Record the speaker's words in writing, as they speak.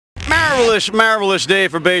Marvelous, marvelous day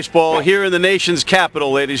for baseball here in the nation's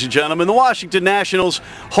capital, ladies and gentlemen. The Washington Nationals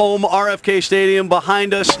home, RFK Stadium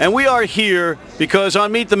behind us. And we are here because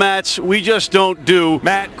on Meet the Mats, we just don't do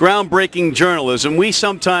groundbreaking journalism. We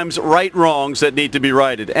sometimes right wrongs that need to be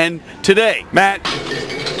righted. And today, Matt,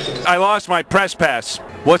 I lost my press pass.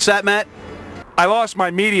 What's that, Matt? I lost my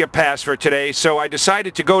media pass for today, so I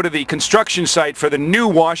decided to go to the construction site for the new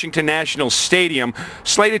Washington Nationals Stadium,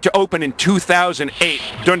 slated to open in 2008.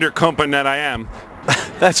 Dunderkumpen that I am.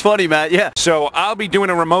 That's funny, Matt, yeah. So I'll be doing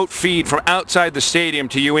a remote feed from outside the stadium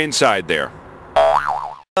to you inside there.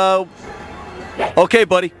 Okay,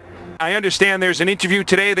 buddy. I understand there's an interview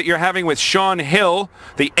today that you're having with Shawn Hill,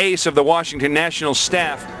 the ace of the Washington Nationals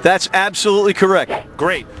staff. That's absolutely correct.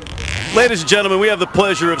 Great. Ladies and gentlemen, we have the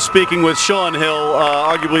pleasure of speaking with Shawn Hill,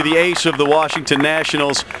 arguably the ace of the Washington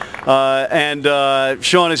Nationals.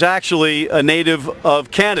 Shawn is actually a native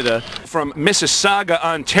of Canada. From Mississauga,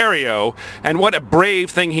 Ontario, and what a brave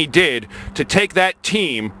thing he did to take that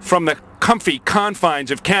team from the comfy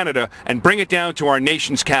confines of Canada and bring it down to our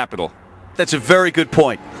nation's capital. That's a very good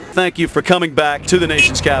point. Thank you for coming back to the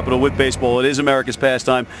nation's capital with baseball. It is America's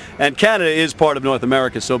pastime, and Canada is part of North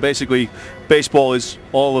America, so basically baseball is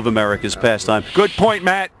all of America's pastime. Good point,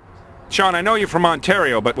 Matt. Shawn, I know you're from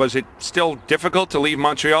Ontario, but was it still difficult to leave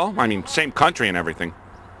Montreal? I mean, same country and everything.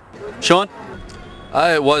 Shawn?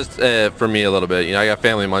 It was for me a little bit. You know, I got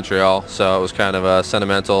family in Montreal, so it was kind of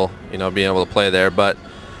sentimental, you know, being able to play there. But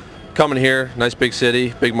coming here, nice big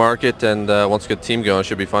city, big market, and once we get the team going, it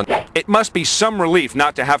should be fun. It must be some relief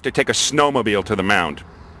not to have to take a snowmobile to the mound.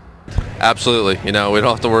 Absolutely. You know, we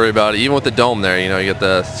don't have to worry about it. Even with the dome there, you know, you get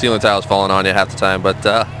the ceiling tiles falling on you half the time. But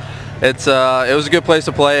it was a good place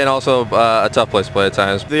to play and also a tough place to play at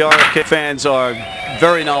times. The RFK fans are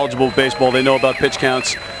very knowledgeable of baseball. They know about pitch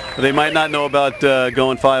counts. They might not know about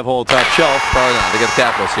going 5-hole top shelf. Probably not. They got the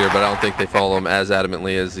Capitals here, but I don't think they follow them as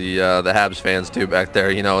adamantly as the Habs fans do back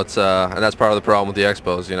there. You know, it's and that's part of the problem with the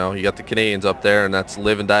Expos. You know, you got the Canadians up there, and that's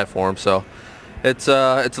live and die for them. So it's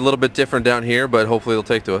a little bit different down here, but hopefully they'll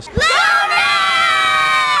take to us.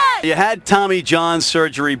 You had Tommy John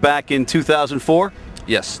surgery back in 2004?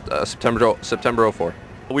 Yes, September 04.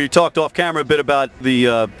 We talked off camera a bit about the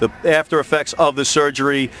after effects of the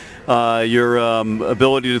surgery, your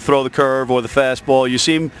ability to throw the curve or the fastball. You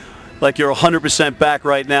seem like you're 100% back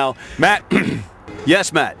right now. Matt?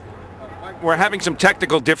 Yes, Matt? We're having some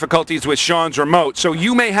technical difficulties with Shawn's remote, so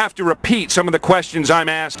you may have to repeat some of the questions I'm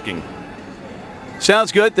asking.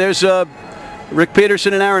 Sounds good. There's Rick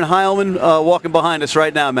Peterson and Aaron Heilman walking behind us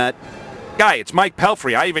right now, Matt. Guy, it's Mike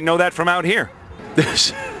Pelfrey. I even know that from out here.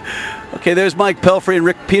 Okay, there's Mike Pelfrey and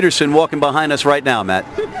Rick Peterson walking behind us right now, Matt.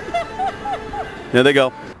 There they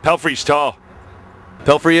go. Pelfrey's tall.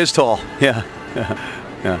 Pelfrey is tall, yeah.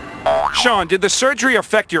 Yeah. Shawn, did the surgery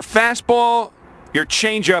affect your fastball, your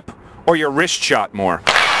changeup, or your wrist shot more?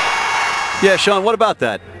 Yeah, Shawn, what about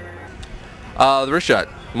that? The wrist shot.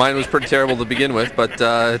 Mine was pretty terrible to begin with, but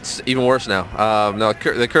it's even worse now. No,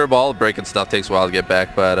 the curveball, breaking stuff takes a while to get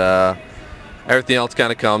back, but everything else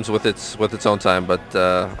kind of comes with its own time. But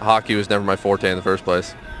hockey was never my forte in the first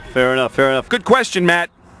place. Fair enough, fair enough. Good question, Matt.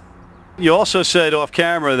 You also said off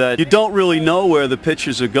camera that you don't really know where the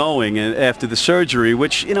pitches are going after the surgery,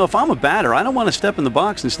 which, you know, if I'm a batter, I don't want to step in the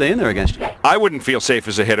box and stay in there against you. I wouldn't feel safe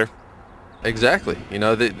as a hitter. Exactly. You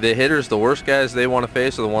know, the hitters, the worst guys they want to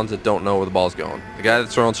face are the ones that don't know where the ball's going. The guy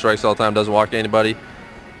that's throwing strikes all the time, doesn't walk to anybody,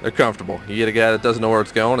 they're comfortable. You get a guy that doesn't know where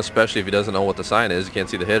it's going, especially if he doesn't know what the sign is, you can't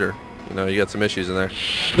see the hitter. You know, you got some issues in there.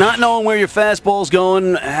 Not knowing where your fastball's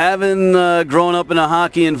going, having grown up in a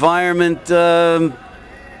hockey environment,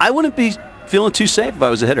 I wouldn't be feeling too safe if I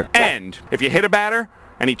was a hitter. And if you hit a batter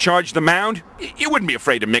and he charged the mound, you wouldn't be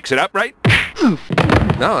afraid to mix it up, right?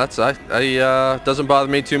 No, that's doesn't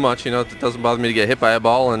bother me too much. You know, it doesn't bother me to get hit by a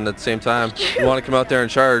ball, and at the same time, you want to come out there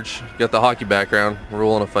and charge. You got the hockey background. We're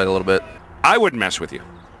willing to fight a little bit. I wouldn't mess with you.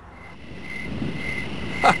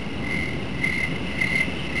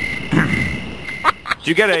 Do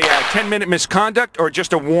you get a 10-minute misconduct or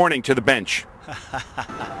just a warning to the bench?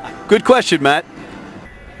 Good question, Matt.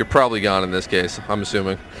 You're probably gone in this case, I'm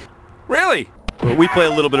assuming. Really? We play a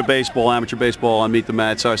little bit of baseball, amateur baseball, on Meet the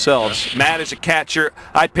Mats ourselves. Matt is a catcher.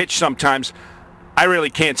 I pitch sometimes. I really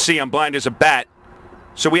can't see. I'm blind as a bat.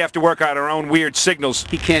 So we have to work out our own weird signals.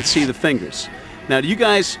 He can't see the fingers. Now, do you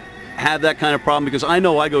guys have that kind of problem? Because I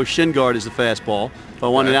know I go shin guard as the fastball. If I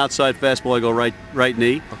want an outside fastball, I go right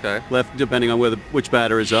knee. Okay. Left, depending on which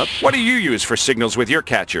batter is up. What do you use for signals with your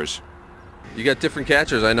catchers? You got different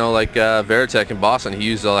catchers. I know, like Veritek in Boston, he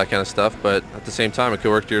uses all that kind of stuff, but at the same time, it could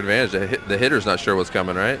work to your advantage. The hitter's not sure what's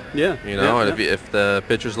coming, right? Yeah. You know, yeah, and if the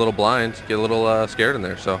pitcher's a little blind, get a little scared in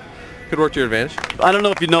there. So Could work to your advantage. I don't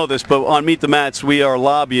know if you know this, but on Meet the Mats, we are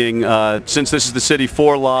lobbying, since this is the city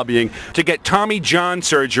for lobbying, to get Tommy John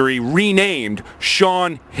surgery renamed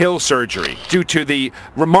Sean Hill surgery due to the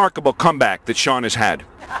remarkable comeback that Sean has had.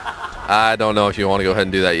 I don't know if you want to go ahead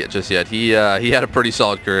and do that just yet. He had a pretty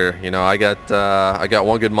solid career. You know, I got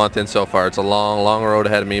one good month in so far. It's a long road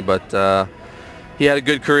ahead of me, but he had a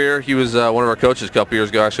good career. He was one of our coaches a couple years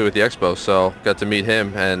ago, actually, with the Expos, so got to meet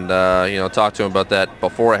him and you know, talk to him about that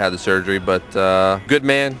before I had the surgery. But good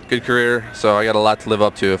man, good career. So I got a lot to live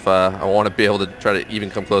up to if I want to be able to try to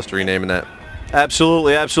even come close to renaming that.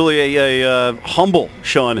 Absolutely, absolutely a humble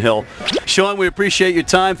Sean Hill. Sean, we appreciate your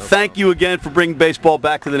time. Thank you again for bringing baseball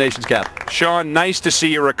back to the nation's capital. Sean, nice to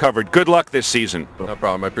see you recovered. Good luck this season. No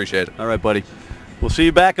problem. I appreciate it. All right, buddy. We'll see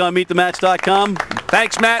you back on MeetTheMats.com.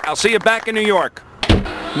 Thanks, Matt. I'll see you back in New York.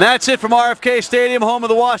 And that's it from RFK Stadium, home of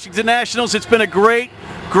the Washington Nationals. It's been a great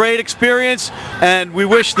experience, and we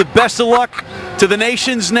wish the best of luck to the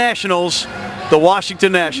nation's Nationals, the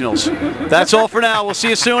Washington Nationals. That's all for now. We'll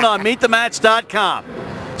see you soon on MeetTheMats.com.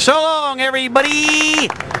 So long, everybody!